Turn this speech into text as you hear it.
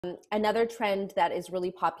Another trend that is really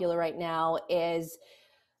popular right now is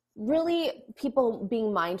really people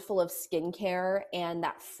being mindful of skincare and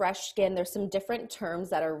that fresh skin. There's some different terms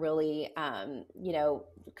that are really,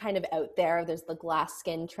 kind of out there. There's the glass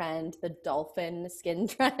skin trend, the dolphin skin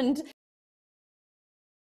trend.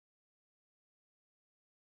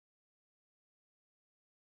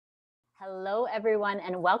 Hello, everyone,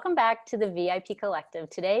 and welcome back to the VIP Collective.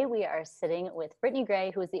 Today, we are sitting with Brittany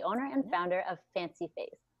Gray, who is the owner and founder of Fancy Face.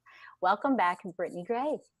 Welcome back, Brittany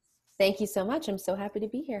Gray. Thank you so much. I'm so happy to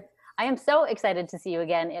be here. I am so excited to see you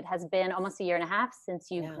again. It has been almost a year and a half since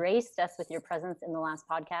you graced us with your presence in the last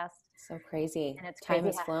podcast. So crazy. And it's time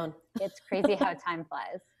has flown. It's crazy how time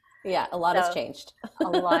flies. Yeah, a lot has changed. A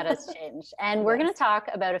lot has changed. And we're going to talk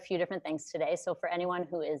about a few different things today. So for anyone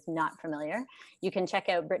who is not familiar, you can check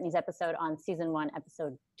out Brittany's episode on season 1,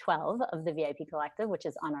 episode 12 of the VIP Collective, which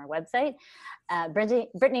is on our website.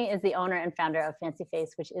 Brittany is the owner and founder of Fancy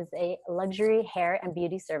Face, which is a luxury hair and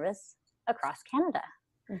beauty service across Canada.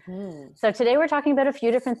 Mm-hmm. So today we're talking about a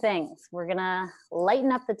few different things. We're going to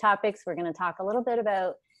lighten up the topics. We're going to talk a little bit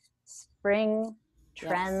about spring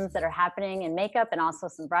trends that are happening in makeup and also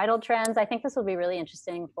some bridal trends. I think this will be really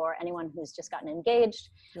interesting for anyone who's just gotten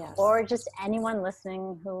engaged or just anyone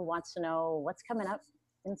listening who wants to know what's coming up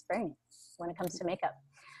in spring when it comes to makeup.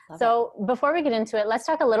 So before we get into it, let's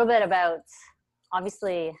talk a little bit about,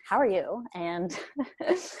 obviously, how are you and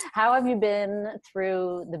how have you been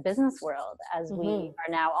through the business world as we are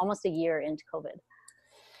now almost a year into COVID?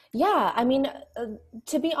 Yeah, I mean,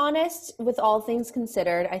 to be honest, with all things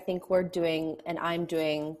considered, I think we're doing, and I'm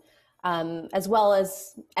doing, as well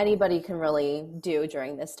as anybody can really do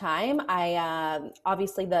during this time.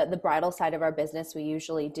 Obviously the bridal side of our business, we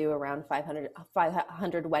usually do around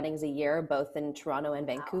 500 weddings a year, both in Toronto and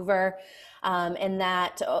Vancouver. And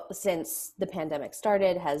that, since the pandemic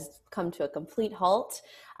started, has come to a complete halt.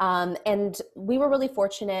 And we were really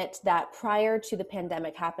fortunate that prior to the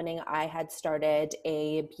pandemic happening, I had started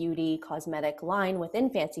a beauty cosmetic line within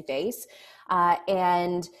Fancy Face.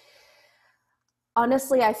 And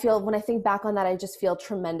honestly, I feel, when I think back on that, I just feel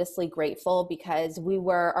tremendously grateful because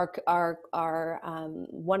our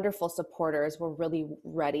wonderful supporters were really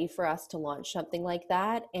ready for us to launch something like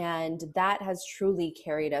that. And that has truly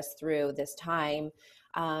carried us through this time.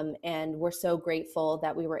 And we're so grateful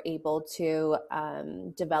that we were able to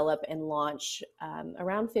develop and launch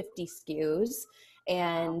around 50 SKUs.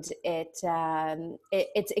 And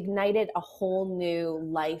it's ignited a whole new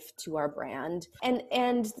life to our brand.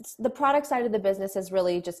 And the product side of the business has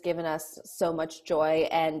really just given us so much joy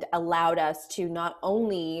and allowed us to not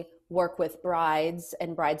only work with brides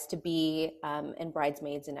and brides-to-be and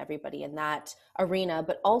bridesmaids and everybody in that arena,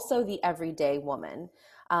 but also the everyday woman.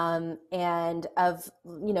 And of,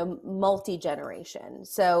 multi-generation.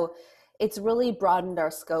 So it's really broadened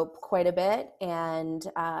our scope quite a bit, and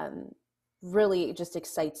really just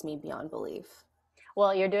excites me beyond belief.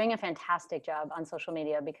 Well, you're doing a fantastic job on social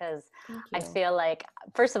media because I feel like,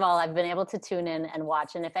 first of all, I've been able to tune in and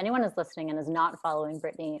watch. And if anyone is listening and is not following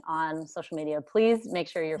Brittany on social media, please make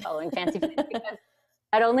sure you're following Fancy Face, because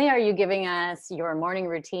not only are you giving us your morning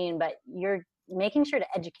routine, but you're making sure to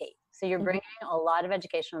educate. So you're bringing a lot of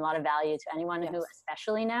education, a lot of value to anyone who,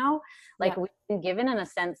 especially now, we've been given, in a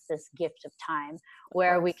sense, this gift of time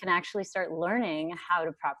where we can actually start learning how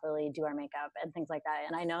to properly do our makeup and things like that.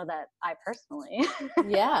 And I know that I personally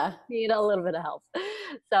need a little bit of help.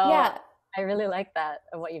 So I really like that,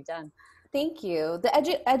 of what you've done. Thank you.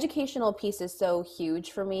 The educational piece is so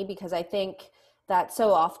huge for me, because I think that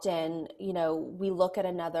so often, we look at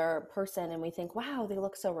another person and we think, wow, they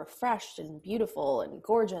look so refreshed and beautiful and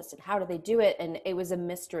gorgeous, and how do they do it? And it was a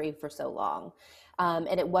mystery for so long.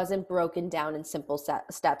 And it wasn't broken down in simple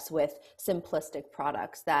steps with simplistic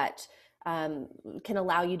products that can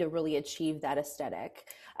allow you to really achieve that aesthetic.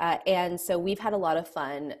 And so we've had a lot of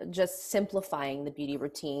fun just simplifying the beauty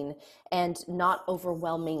routine and not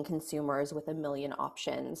overwhelming consumers with a million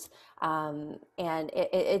options. And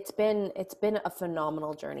it's been a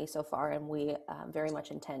phenomenal journey so far, and we very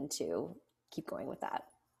much intend to keep going with that.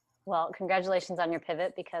 Well, congratulations on your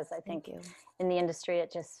pivot, because I think in the industry,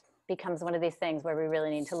 it just becomes one of these things where we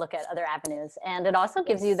really need to look at other avenues. And it also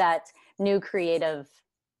gives you that new creative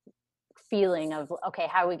feeling of, okay,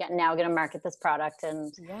 how are we now going to market this product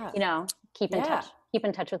and, keep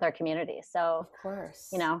in touch with our community. So, of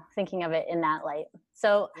course, thinking of it in that light.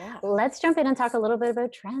 So let's jump in and talk a little bit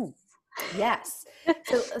about trends. Yes.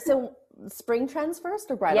 So spring trends first,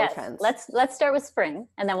 or bridal trends? Let's start with spring,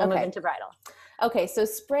 and then we'll move into bridal. Okay, so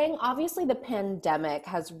spring, obviously the pandemic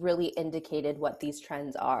has really indicated what these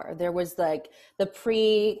trends are. There was the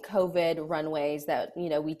pre-COVID runways that,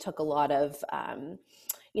 we took a lot of,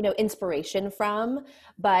 inspiration from.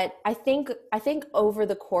 But I think over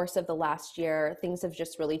the course of the last year, things have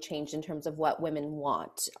just really changed in terms of what women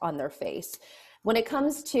want on their face. When it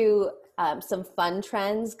comes to some fun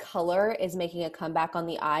trends, color is making a comeback on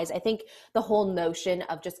the eyes. I think the whole notion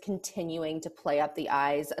of just continuing to play up the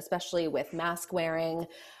eyes, especially with mask wearing,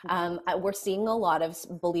 we're seeing a lot of,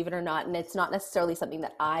 believe it or not, and it's not necessarily something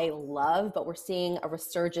that I love, but we're seeing a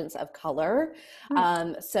resurgence of color.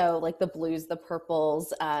 So like the blues, the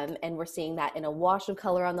purples, and we're seeing that in a wash of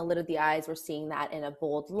color on the lid of the eyes. We're seeing that in a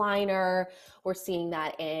bold liner. We're seeing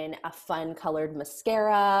that in a fun colored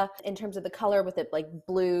mascara. In terms of the color with it, like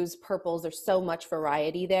blues, purples, there's so much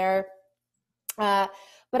variety there. But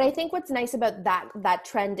I think what's nice about that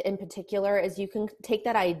trend in particular is you can take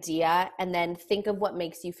that idea and then think of what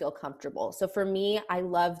makes you feel comfortable. So for me, I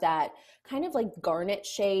love that kind of like garnet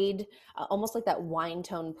shade, almost like that wine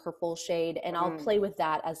tone purple shade. And I'll play with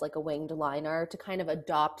that as like a winged liner to kind of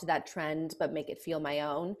adopt that trend, but make it feel my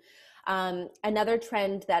own. Another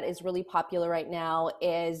trend that is really popular right now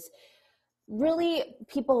is really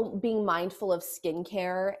people being mindful of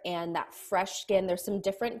skincare and that fresh skin. There's some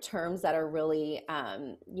different terms that are really,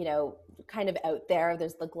 kind of out there.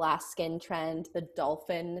 There's the glass skin trend, the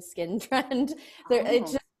dolphin skin trend.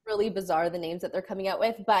 It's just really bizarre, the names that they're coming out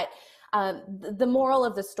with. But the moral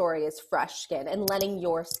of the story is fresh skin and letting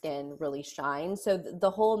your skin really shine. So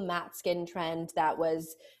the whole matte skin trend that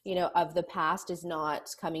was, of the past is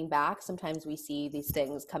not coming back. Sometimes we see these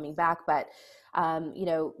things coming back, but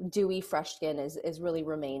dewy fresh skin is really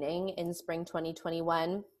remaining in spring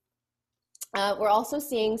 2021. We're also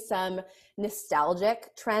seeing some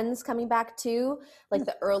nostalgic trends coming back too, like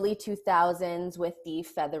the early 2000s with the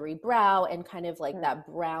feathery brow and kind of like that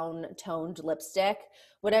brown toned lipstick.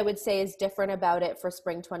 What I would say is different about it for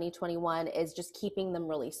spring 2021 is just keeping them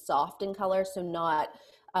really soft in color. So not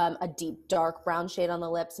a deep dark brown shade on the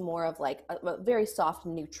lips, more of like a very soft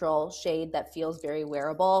neutral shade that feels very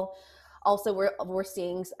wearable. Also, we're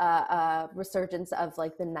seeing a resurgence of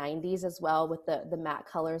like the 90s as well with the matte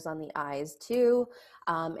colors on the eyes too,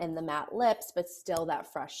 and the matte lips, but still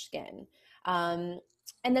that fresh skin.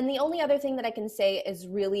 And then the only other thing that I can say is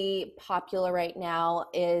really popular right now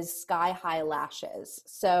is sky high lashes.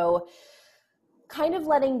 So kind of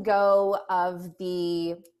letting go of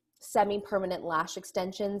the semi-permanent lash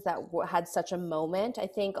extensions that had such a moment. I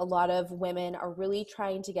think a lot of women are really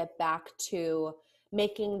trying to get back to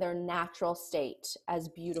making their natural state as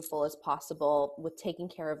beautiful as possible with taking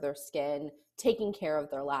care of their skin, taking care of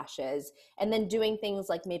their lashes, and then doing things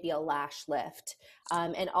like maybe a lash lift,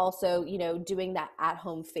 and also, doing that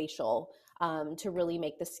at-home facial to really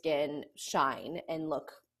make the skin shine and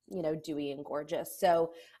look dewy and gorgeous.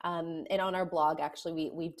 So and on our blog,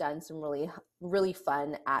 actually, we've done some really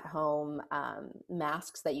fun at home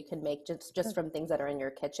masks that you can make just from things that are in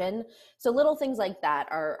your kitchen. So little things like that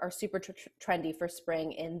are super trendy for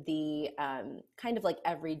spring in the kind of like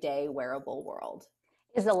everyday wearable world.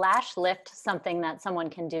 Is a lash lift something that someone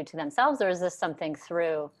can do to themselves, or is this something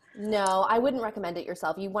through? No, I wouldn't recommend it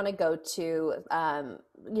yourself. You want to go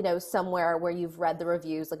to, somewhere where you've read the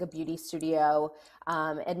reviews, like a beauty studio,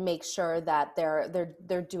 and make sure that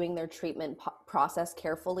they're doing their treatment process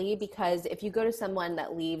carefully. Because if you go to someone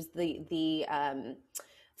that leaves the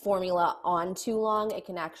formula on too long, it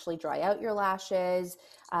can actually dry out your lashes.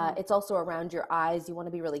 It's also around your eyes. You want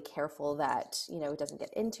to be really careful that, it doesn't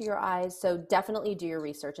get into your eyes. So definitely do your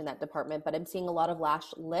research in that department. But I'm seeing a lot of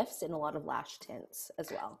lash lifts and a lot of lash tints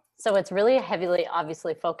as well. So it's really heavily,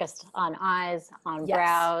 obviously, focused on eyes, on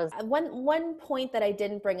brows. One point that I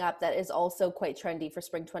didn't bring up that is also quite trendy for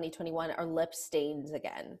spring 2021 are lip stains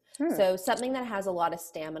again. So something that has a lot of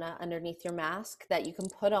stamina underneath your mask that you can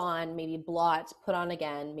put on, maybe blot, put on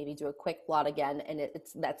again, maybe do a quick blot again, and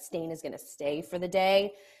that stain is going to stay for the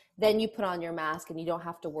day. Then you put on your mask and you don't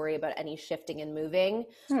have to worry about any shifting and moving.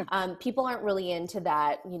 People aren't really into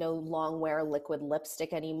that, long wear liquid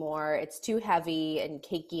lipstick anymore. It's too heavy and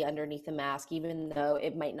cakey underneath the mask, even though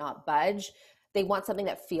it might not budge. They want something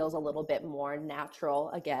that feels a little bit more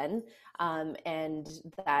natural again, and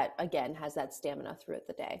that, again, has that stamina throughout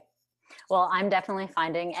the day. Well, I'm definitely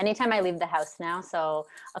finding anytime I leave the house now, so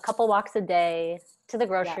a couple walks a day to the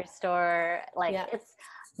grocery store,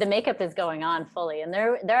 the makeup is going on fully, and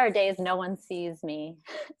there are days no one sees me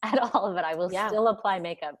at all, but I will still apply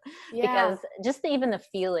makeup because just even the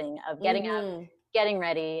feeling of getting up, getting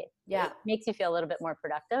ready, it makes you feel a little bit more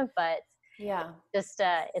productive. But just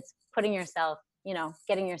it's putting yourself,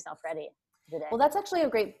 getting yourself ready for the day. Well, that's actually a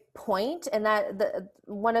great point, and that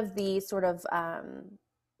one of the sort of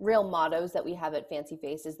real mottos that we have at Fancy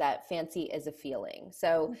Face is that fancy is a feeling.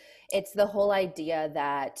 So it's the whole idea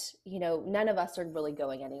that, you know, none of us are really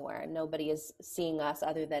going anywhere. Nobody is seeing us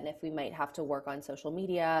other than if we might have to work on social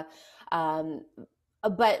media.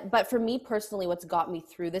 But for me personally, what's got me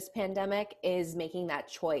through this pandemic is making that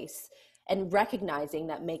choice and recognizing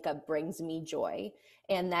that makeup brings me joy,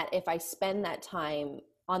 and that if I spend that time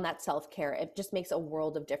on that self-care, it just makes a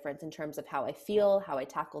world of difference in terms of how I feel, how I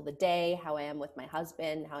tackle the day, how I am with my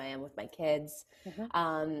husband, how I am with my kids.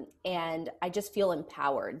 And I just feel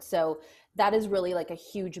empowered. So that is really like a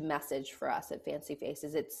huge message for us at Fancy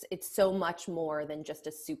Faces. It's so much more than just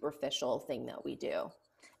a superficial thing that we do.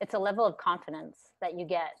 It's a level of confidence that you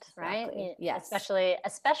get, right? Exactly. Yes.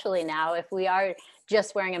 Especially now, if we are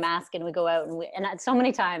just wearing a mask and we go out and so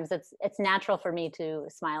many times it's natural for me to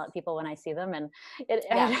smile at people when I see them, and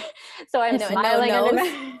so I'm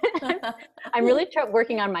smiling. I'm really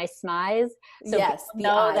working on my smiles. So yes, the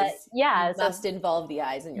eyes. Must involve the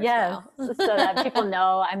eyes in your smile. So that people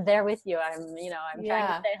know I'm there with you. I'm trying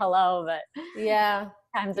to say hello, but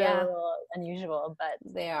times are a little unusual,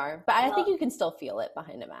 but they are. But I think you can still feel it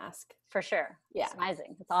behind a mask. For sure. Yeah.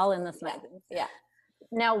 Smizing. It's all in the smizing. Yeah.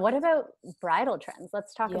 Now, what about bridal trends?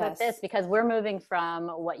 Let's talk about this, because we're moving from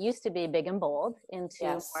what used to be big and bold into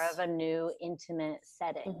more of a new intimate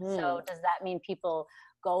setting. So does that mean people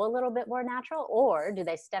go a little bit more natural, or do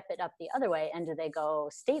they step it up the other way and do they go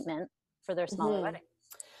statement for their smaller wedding?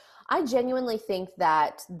 I genuinely think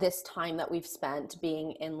that this time that we've spent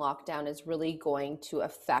being in lockdown is really going to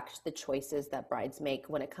affect the choices that brides make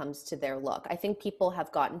when it comes to their look. I think people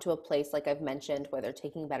have gotten to a place, like I've mentioned, where they're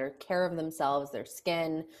taking better care of themselves, their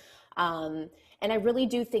skin. And I really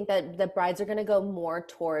do think that the brides are going to go more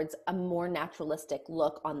towards a more naturalistic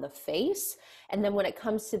look on the face. And then when it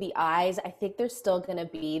comes to the eyes, I think there's still going to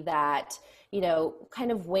be that, you know,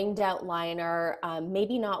 kind of winged out liner,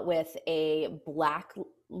 maybe not with a black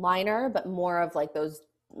liner, but more of like those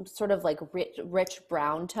sort of like rich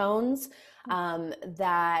brown tones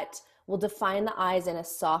that will define the eyes in a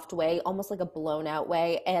soft way, almost like a blown out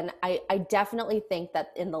way. And I definitely think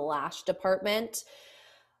that in the lash department,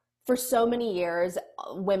 for so many years,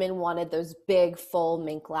 women wanted those big, full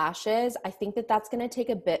mink lashes. I think that that's going to take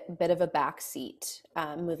a bit of a back seat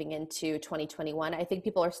moving into 2021. I think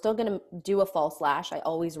people are still going to do a false lash. I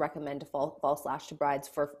always recommend a false lash to brides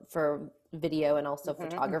for video and also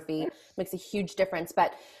photography. Makes a huge difference.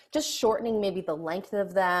 But just shortening maybe the length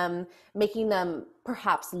of them, making them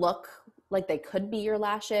perhaps look like they could be your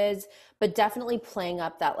lashes, but definitely playing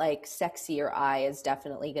up that like sexier eye is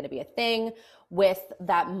definitely going to be a thing with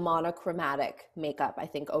that monochromatic makeup. I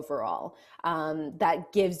think overall,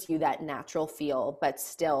 that gives you that natural feel, but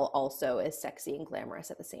still also is sexy and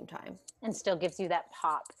glamorous at the same time. And still gives you that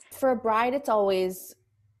pop. For a bride, it's always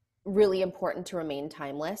really important to remain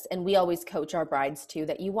timeless. And we always coach our brides too,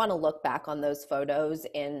 that you want to look back on those photos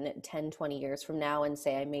in 10, 20 years from now and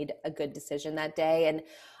say, I made a good decision that day. And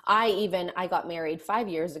I got married 5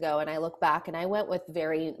 years ago, and I look back and I went with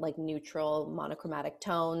very like neutral monochromatic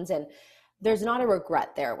tones, and there's not a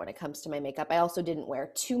regret there when it comes to my makeup. I also didn't wear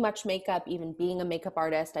too much makeup, even being a makeup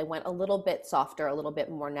artist. I went a little bit softer, a little bit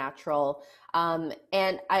more natural. And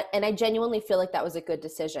I genuinely feel like that was a good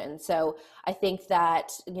decision. So I think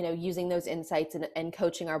that, you know, using those insights and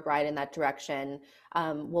coaching our bride in that direction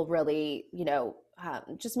will really, you know,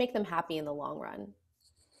 just make them happy in the long run.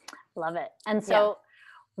 Love it. And so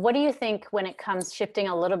what do you think when it comes shifting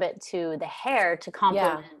a little bit to the hair to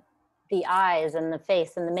complement the eyes and the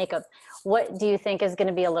face and the makeup? What do you think is going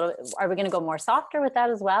to be are we going to go more softer with that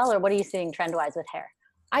as well? Or what are you seeing trend wise with hair?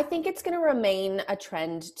 I think it's going to remain a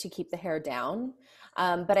trend to keep the hair down.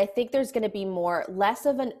 But I think there's going to be less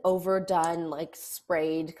of an overdone, like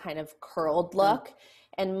sprayed kind of curled look,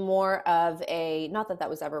 and more of not that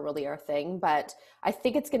was ever really our thing, but I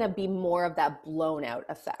think it's going to be more of that blown out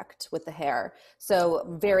effect with the hair.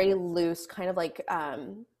 So very loose, kind of like,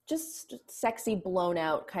 just sexy blown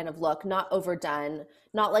out kind of look, not overdone,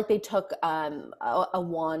 not like they took a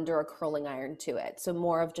wand or a curling iron to it. So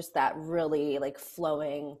more of just that really like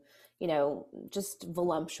flowing, you know, just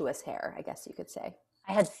voluptuous hair, I guess you could say.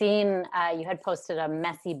 I had seen you had posted a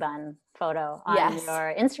messy bun photo on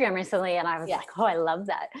your Instagram recently, and I was like, oh, I love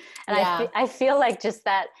that. And I feel like just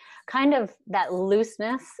that kind of that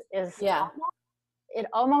looseness is it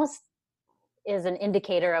almost is an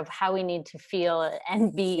indicator of how we need to feel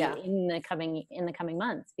and be in the coming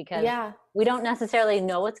months, because we don't necessarily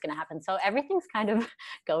know what's going to happen. So everything's kind of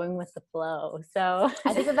going with the flow. So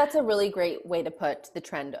I think that's a really great way to put the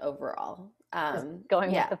trend overall.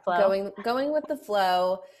 Going with the flow. Going with the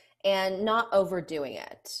flow, and not overdoing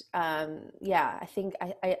it. Yeah, I think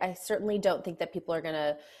I certainly don't think that people are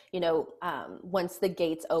gonna, once the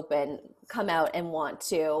gates open, come out and want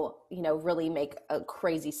to, really make a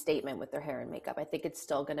crazy statement with their hair and makeup. I think it's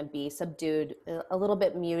still gonna be subdued, a little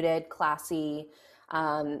bit muted, classy,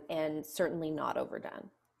 and certainly not overdone.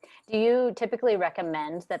 Do you typically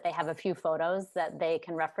recommend that they have a few photos that they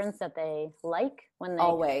can reference that they like when they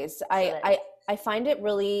Always. so that I find it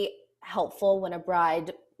really helpful when a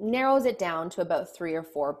bride narrows it down to about 3 or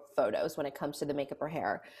 4 photos when it comes to the makeup or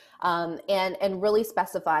hair, and really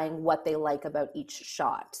specifying what they like about each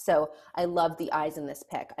shot. So I love the eyes in this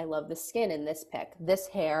pic. I love the skin in this pic. This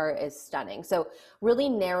hair is stunning. So really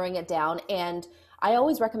narrowing it down. And I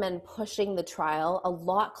always recommend pushing the trial a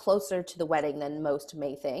lot closer to the wedding than most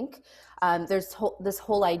may think. There's this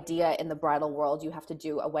whole idea in the bridal world, you have to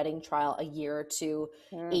do a wedding trial a year to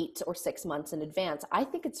 8 or 6 months in advance. I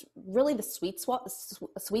think it's really the sweet spot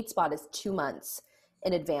is 2 months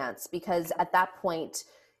in advance, because at that point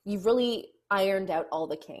you've really ironed out all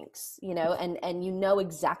the kinks, and you know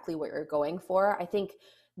exactly what you're going for. I think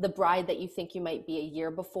the bride that you think you might be a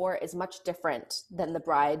year before is much different than the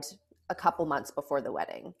bride a couple months before the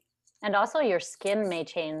wedding. And also your skin may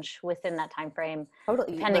change within that time frame,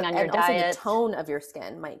 Totally. depending on your And also diet. the tone of your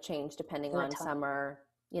skin might change depending on summer,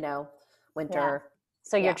 winter.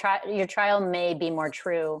 So your trial may be more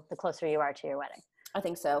true the closer you are to your wedding. I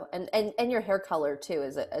think so. And your hair color too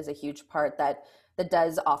is a huge part that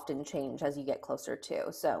does often change as you get closer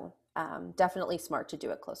to. So definitely smart to do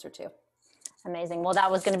it closer to. Amazing. Well,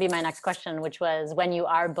 that was going to be my next question, which was when you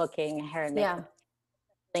are booking hair and makeup.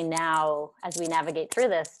 Now, as we navigate through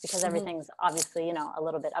this, because everything's obviously, a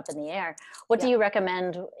little bit up in the air, what do you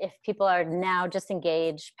recommend if people are now just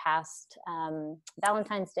engaged past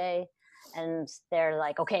Valentine's Day and they're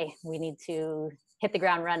like, okay, we need to hit the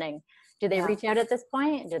ground running? Do they reach out at this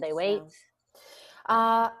point? Do they wait?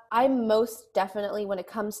 I'm most definitely, when it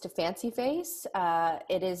comes to fancy face,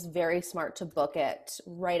 it is very smart to book it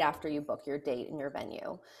right after you book your date and your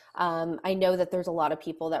venue. I know that there's a lot of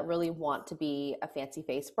people that really want to be a fancy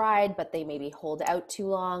face bride, but they maybe hold out too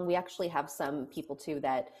long. We actually have some people too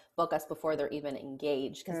that book us before they're even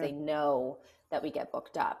engaged because they know that we get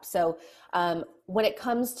booked up. So when it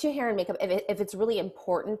comes to hair and makeup, if it's really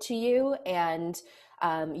important to you and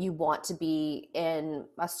you want to be in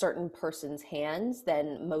a certain person's hands,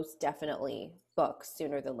 then most definitely book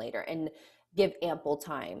sooner than later and give ample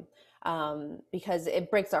time, because it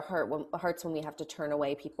breaks our hearts when we have to turn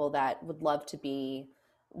away people that would love to be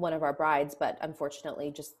one of our brides, but unfortunately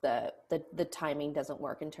just the timing doesn't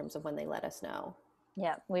work in terms of when they let us know.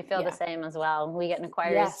 Yeah, we feel the same as well. We get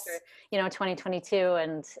inquiries for, 2022,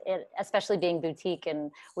 and especially being boutique, and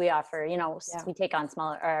we offer, we take on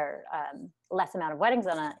smaller or less amount of weddings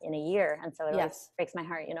in a year, and so it always breaks my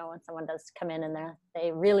heart, when someone does come in and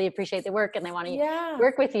they really appreciate the work and they want to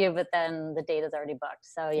work with you, but then the date is already booked.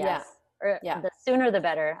 So the sooner the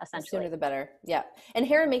better, essentially. The sooner the better. Yeah, and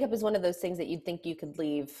hair and makeup is one of those things that you'd think you could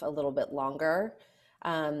leave a little bit longer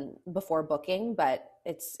before booking, but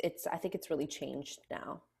I think it's really changed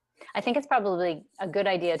now. I think it's probably a good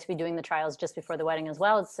idea to be doing the trials just before the wedding as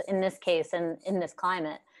well. It's in this case and in this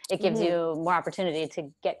climate, it gives you more opportunity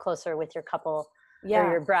to get closer with your couple or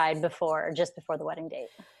your bride just before the wedding date.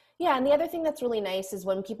 Yeah, and the other thing that's really nice is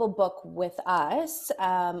when people book with us,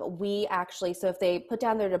 we actually, so if they put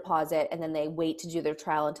down their deposit and then they wait to do their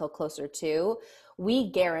trial until closer to,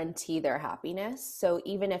 we guarantee their happiness. So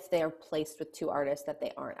even if they're placed with 2 artists that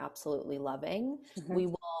they aren't absolutely loving, we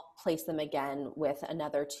will place them again with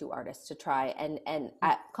another 2 artists to try and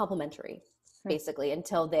at complimentary, basically,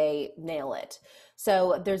 until they nail it.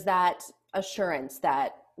 So there's that assurance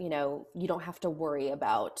that, you don't have to worry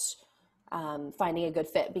about finding a good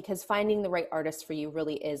fit, because finding the right artist for you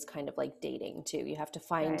really is kind of like dating too. You have to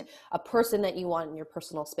find a person that you want in your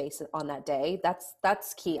personal space on that day.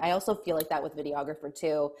 That's key. I also feel like that with videographer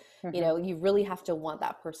too. You really have to want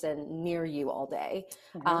that person near you all day.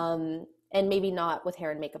 And maybe not with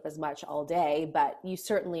hair and makeup as much all day, but you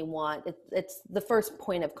certainly want it's the first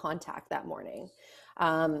point of contact that morning.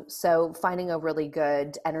 So finding a really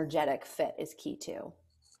good energetic fit is key too.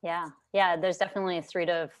 Yeah. There's definitely 3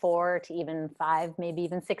 to 4 to even 5, maybe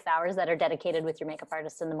even 6 hours that are dedicated with your makeup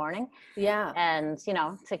artist in the morning. Yeah. And,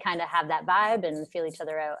 to kind of have that vibe and feel each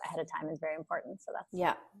other out ahead of time is very important. So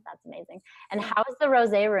that's amazing. And how is the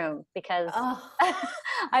rosé room? Because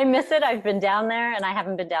I miss it. I've been down there, and I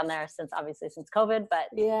haven't been down there since COVID, but.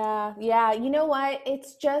 Yeah. You know what?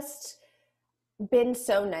 It's just been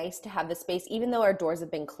so nice to have the space, even though our doors have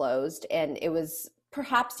been closed, and it was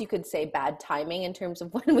perhaps you could say bad timing in terms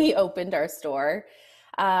of when we opened our store.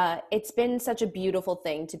 It's been such a beautiful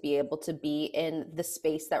thing to be able to be in the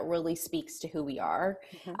space that really speaks to who we are,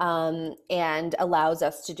 and allows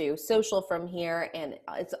us to do social from here. And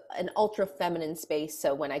it's an ultra feminine space.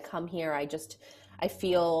 So when I come here, I just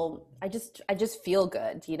feel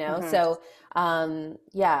good, you know? So,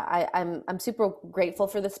 yeah, I'm super grateful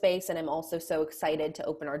for the space. And I'm also so excited to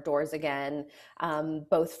open our doors again,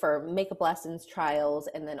 both for makeup lessons, trials,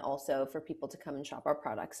 and then also for people to come and shop our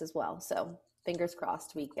products as well. So fingers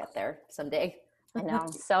crossed we get there someday. I know.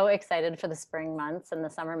 I'm so excited for the spring months and the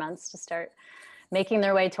summer months to start making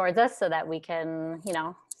their way towards us so that we can,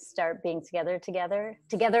 start being together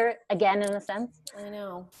again in a sense. I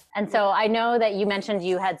know. And so I know that you mentioned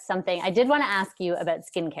you had something. I did want to ask you about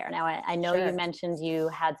skincare. Now, I know Sure. you mentioned you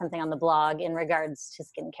had something on the blog in regards to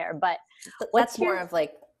skincare, but That's more of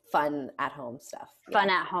like fun at home stuff. Fun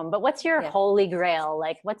at home. But what's your holy grail?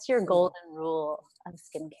 Like, what's your golden rule of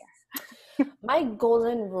skincare? My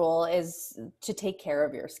golden rule is to take care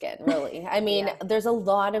of your skin, really. I mean, there's a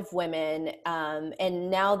lot of women, and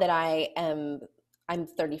now that I'm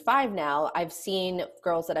 35 now, I've seen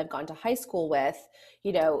girls that I've gone to high school with,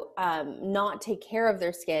 not take care of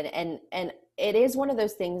their skin. And it is one of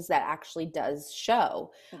those things that actually does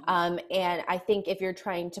show. And I think if you're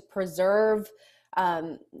trying to preserve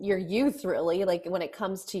your youth, really, like when it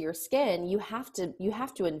comes to your skin, you have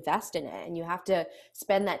to invest in it, and you have to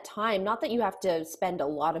spend that time. Not that you have to spend a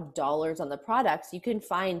lot of dollars on the products. You can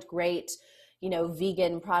find great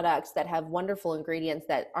vegan products that have wonderful ingredients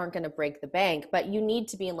that aren't going to break the bank, but you need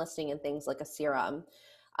to be enlisting in things like a serum,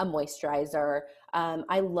 a moisturizer.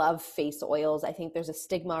 I love face oils. I think there's a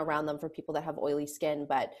stigma around them for people that have oily skin,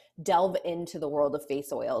 but delve into the world of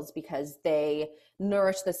face oils because they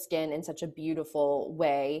nourish the skin in such a beautiful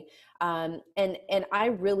way. And I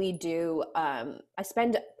really do, I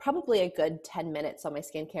spend probably a good 10 minutes on my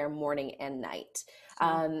skincare morning and night.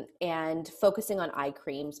 And focusing on eye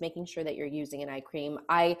creams, making sure that you're using an eye cream.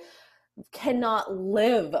 I cannot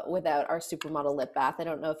live without our Supermodel lip bath. I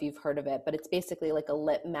don't know if you've heard of it, but it's basically like a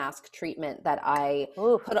lip mask treatment that I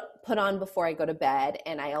put on before I go to bed.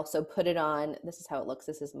 And I also put it on, this is how it looks.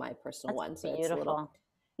 This is my personal one. So beautiful. It's a little,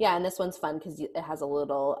 and this one's fun because it has a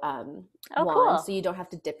little wand, cool. so you don't have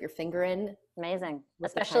to dip your finger in. Amazing.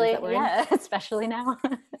 Especially especially now.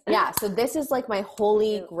 So this is like my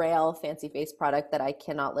holy grail fancy face product that I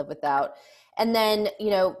cannot live without. And then,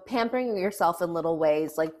 pampering yourself in little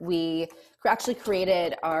ways. Like we actually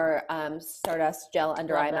created our Stardust Gel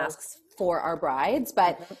Under Eye Masks for our brides.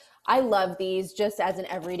 But I love these just as an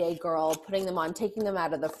everyday girl, putting them on, taking them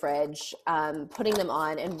out of the fridge, putting them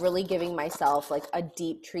on, and really giving myself like a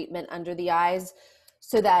deep treatment under the eyes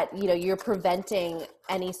so that, you're preventing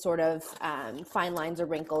any sort of fine lines or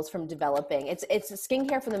wrinkles from developing. It's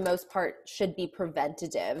skincare for the most part should be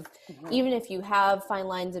preventative. Even if you have fine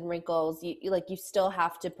lines and wrinkles, you still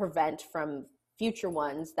have to prevent from future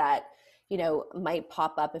ones that, might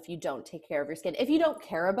pop up if you don't take care of your skin. If you don't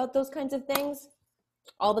care about those kinds of things,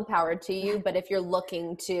 all the power to you. But if you're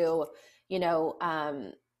looking to,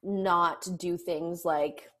 not do things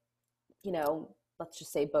like, let's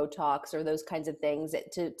just say Botox or those kinds of things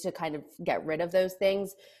to kind of get rid of those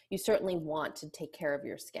things, you certainly want to take care of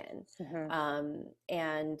your skin.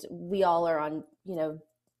 And we all are on,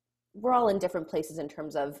 we're all in different places in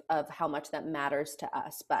terms of how much that matters to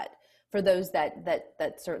us. But for those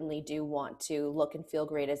that certainly do want to look and feel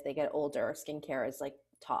great as they get older, skincare is like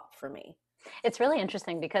top for me. It's really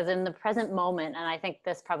interesting because in the present moment, and I think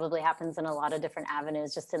this probably happens in a lot of different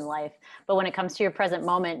avenues just in life, but when it comes to your present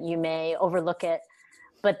moment, you may overlook it,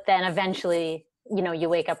 but then eventually, you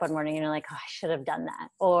wake up one morning and you're like, oh, I should have done that.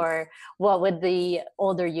 Or what would the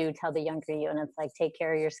older you tell the younger you? And it's like, take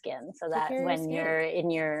care of your skin so that when you're in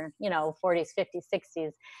your, 40s, 50s,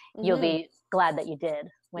 60s, you'll be glad that you did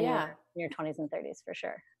when you're in your 20s and 30s for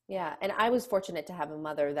sure. Yeah. And I was fortunate to have a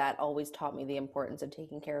mother that always taught me the importance of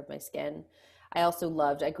taking care of my skin.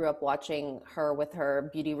 I grew up watching her with her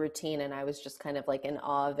beauty routine, and I was just kind of like in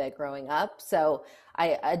awe of it growing up. So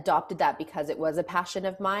I adopted that because it was a passion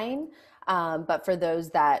of mine. But for those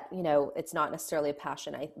that, it's not necessarily a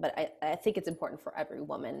passion, I think it's important for every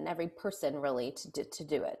woman and every person really to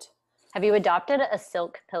do it. Have you adopted a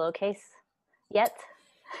silk pillowcase yet?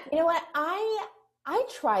 You know what? I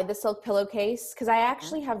tried the silk pillowcase because I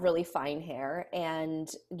actually have really fine hair, and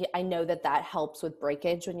I know that helps with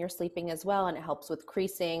breakage when you're sleeping as well, and it helps with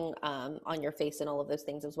creasing on your face and all of those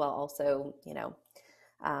things as well. Also,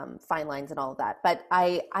 fine lines and all of that. But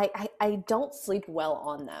I don't sleep well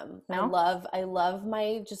on them. No? I love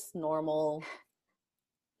my just normal,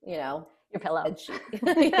 Your pillow. bed sheet.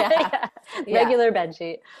 Yeah. Regular bed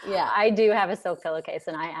sheet. Yeah. I do have a silk pillowcase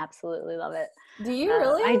and I absolutely love it. Do you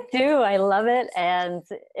really? I do. I love it. And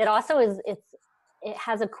it also it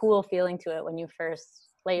has a cool feeling to it when you first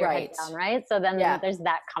lay your head down, right? So then there's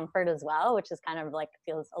that comfort as well, which is kind of like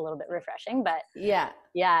feels a little bit refreshing. But yeah,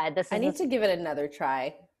 I need to give it another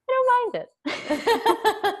try. I don't mind it.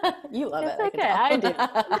 You love it's it. Okay, I do.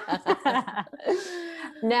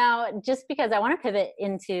 Now, just because I want to pivot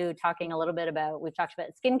into talking a little bit about, we've talked about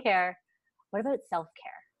skincare. What about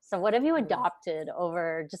self-care? So what have you adopted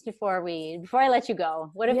over, just before I let you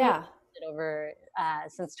go, what have you adopted over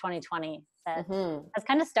since 2020 that has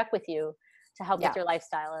kind of stuck with you to help with your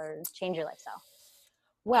lifestyle or change your lifestyle?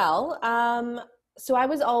 Well, so I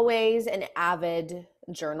was always an avid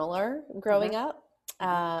journaler growing up.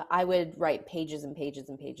 I would write pages and pages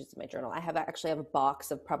and pages in my journal. I actually have a box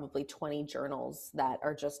of probably 20 journals that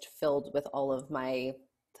are just filled with all of my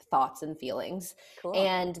thoughts and feelings. Cool.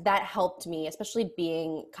 And that helped me, especially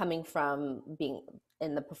coming from being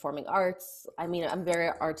in the performing arts. I mean, I'm very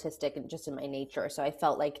artistic and just in my nature. So I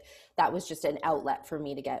felt like that was just an outlet for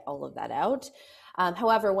me to get all of that out.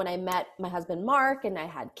 However, when I met my husband, Mark, and I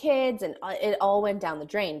had kids, and it all went down the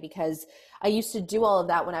drain because I used to do all of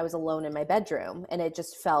that when I was alone in my bedroom, and it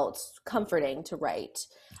just felt comforting to write.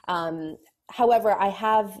 However, I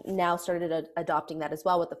have now started adopting that as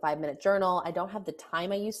well with the 5-minute journal. I don't have the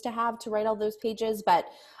time I used to have to write all those pages, but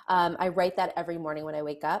I write that every morning when I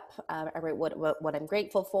wake up. I write what I'm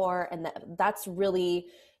grateful for, and that's really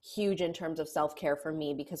huge in terms of self-care for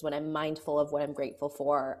me, because when I'm mindful of what I'm grateful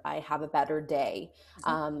for, I have a better day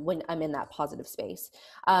when I'm in that positive space.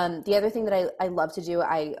 The other thing that I love to do,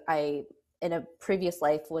 I in a previous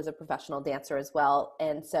life was a professional dancer as well.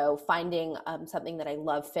 And so finding something that I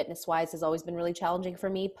love fitness-wise has always been really challenging for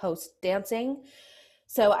me post-dancing.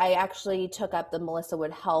 So I actually took up the Melissa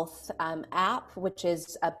Wood Health app, which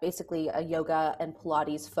is basically a yoga and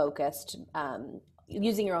Pilates focused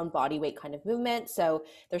using your own body weight kind of movement. So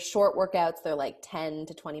they're short workouts. They're like 10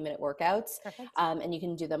 to 20 minute workouts. And you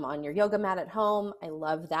can do them on your yoga mat at home. I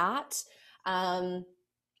love that.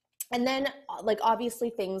 And then like obviously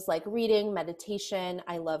things like reading, meditation.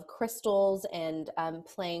 I love crystals and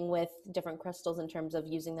playing with different crystals in terms of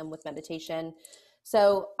using them with meditation.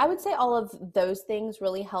 So I would say all of those things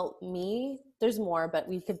really help me. There's more, but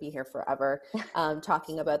we could be here forever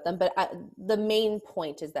talking about them. But the main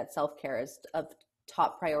point is that self-care is of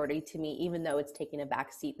top priority to me, even though it's taken a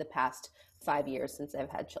back seat the past 5 years since I've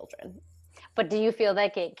had children. But do you feel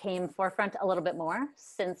like it came forefront a little bit more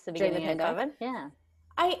since the beginning of COVID? Yeah.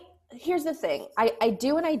 Here's the thing. I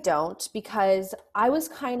do and I don't, because I was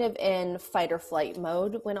kind of in fight or flight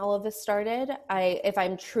mode when all of this started. If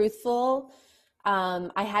I'm truthful,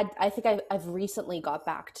 I think I've recently got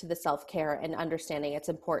back to the self-care and understanding its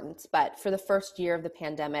importance. But for the first year of the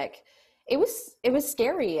pandemic, it was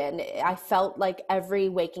scary. And I felt like every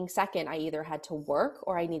waking second I either had to work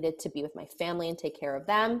or I needed to be with my family and take care of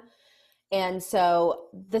them. And so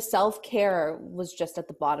the self-care was just at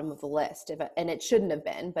the bottom of the list, and it shouldn't have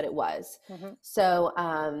been, but it was. So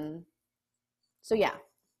yeah.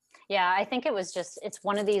 Yeah, I think it was it's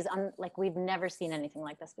one of these, like we've never seen anything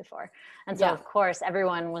like this before. And so of course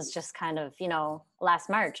everyone was just kind of, last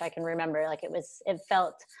March, I can remember, like it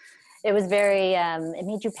was very, it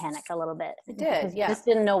made you panic a little bit. It did, yeah. You just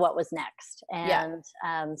didn't know what was next. And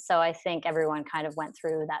so I think everyone kind of went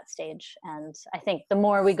through that stage. And I think the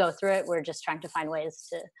more we go through it, we're just trying to find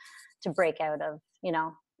ways to break out of,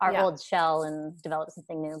 our old shell and develop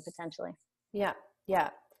something new potentially. Yeah.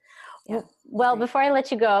 Well, before I let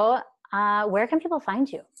you go, where can people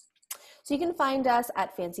find you? So you can find us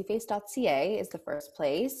at fancyface.ca is the first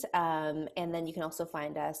place. And then you can also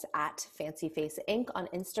find us at Fancyface Inc. on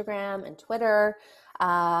Instagram and Twitter,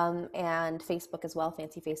 and Facebook as well,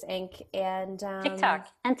 Fancyface Inc. And TikTok.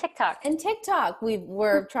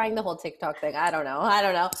 We're trying the whole TikTok thing. I don't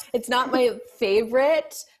know. It's not my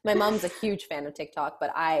favorite. My mom's a huge fan of TikTok,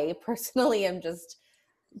 but I personally am just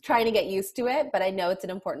trying to get used to it. But I know it's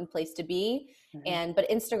an important place to be. But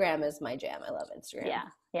Instagram is my jam. I love Instagram.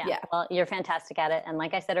 Yeah. Well, you're fantastic at it. And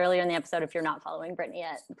like I said earlier in the episode, if you're not following Brittany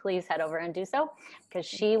yet, please head over and do so, because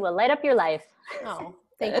she will light up your life. Oh,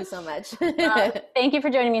 thank you so much. Thank you for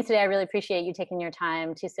joining me today. I really appreciate you taking your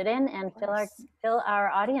time to sit in and fill our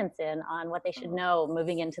audience in on what they should know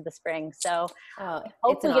moving into the spring. So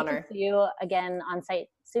hopefully get to see you again on site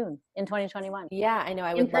soon in 2021. Yeah, I know.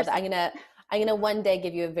 I would love that. I'm gonna one day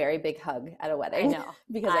give you a very big hug at a wedding. I know.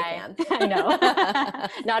 Because I can. I know.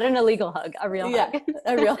 Not an illegal hug, a real hug.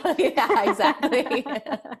 A real hug. Yeah, exactly.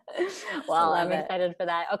 Well, I'm excited for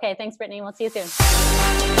that. Okay, thanks, Brittany. We'll see you soon.